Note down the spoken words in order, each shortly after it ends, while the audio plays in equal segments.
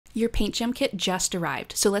Your PaintGem kit just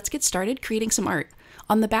arrived, so let's get started creating some art.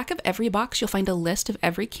 On the back of every box, you'll find a list of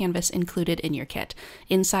every canvas included in your kit.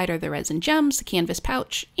 Inside are the resin gems, the canvas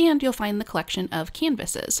pouch, and you'll find the collection of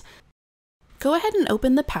canvases. Go ahead and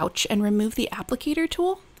open the pouch and remove the applicator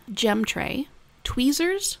tool, gem tray,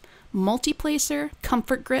 tweezers, multi-placer,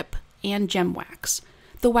 comfort grip, and gem wax.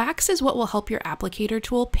 The wax is what will help your applicator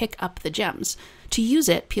tool pick up the gems. To use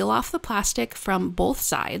it, peel off the plastic from both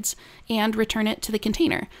sides and return it to the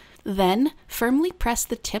container. Then, firmly press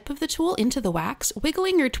the tip of the tool into the wax,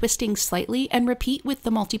 wiggling or twisting slightly, and repeat with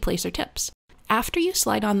the multi-placer tips. After you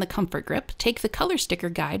slide on the comfort grip, take the color sticker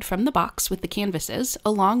guide from the box with the canvases,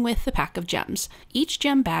 along with the pack of gems. Each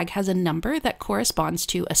gem bag has a number that corresponds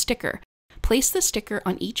to a sticker. Place the sticker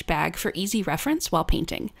on each bag for easy reference while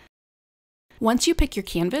painting. Once you pick your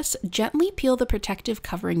canvas, gently peel the protective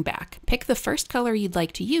covering back. Pick the first color you'd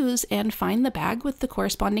like to use and find the bag with the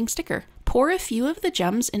corresponding sticker. Pour a few of the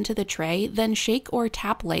gems into the tray, then shake or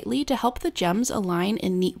tap lightly to help the gems align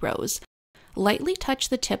in neat rows. Lightly touch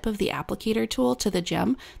the tip of the applicator tool to the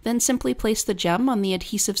gem, then simply place the gem on the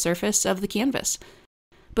adhesive surface of the canvas.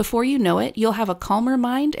 Before you know it, you'll have a calmer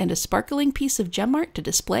mind and a sparkling piece of gem art to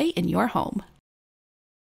display in your home.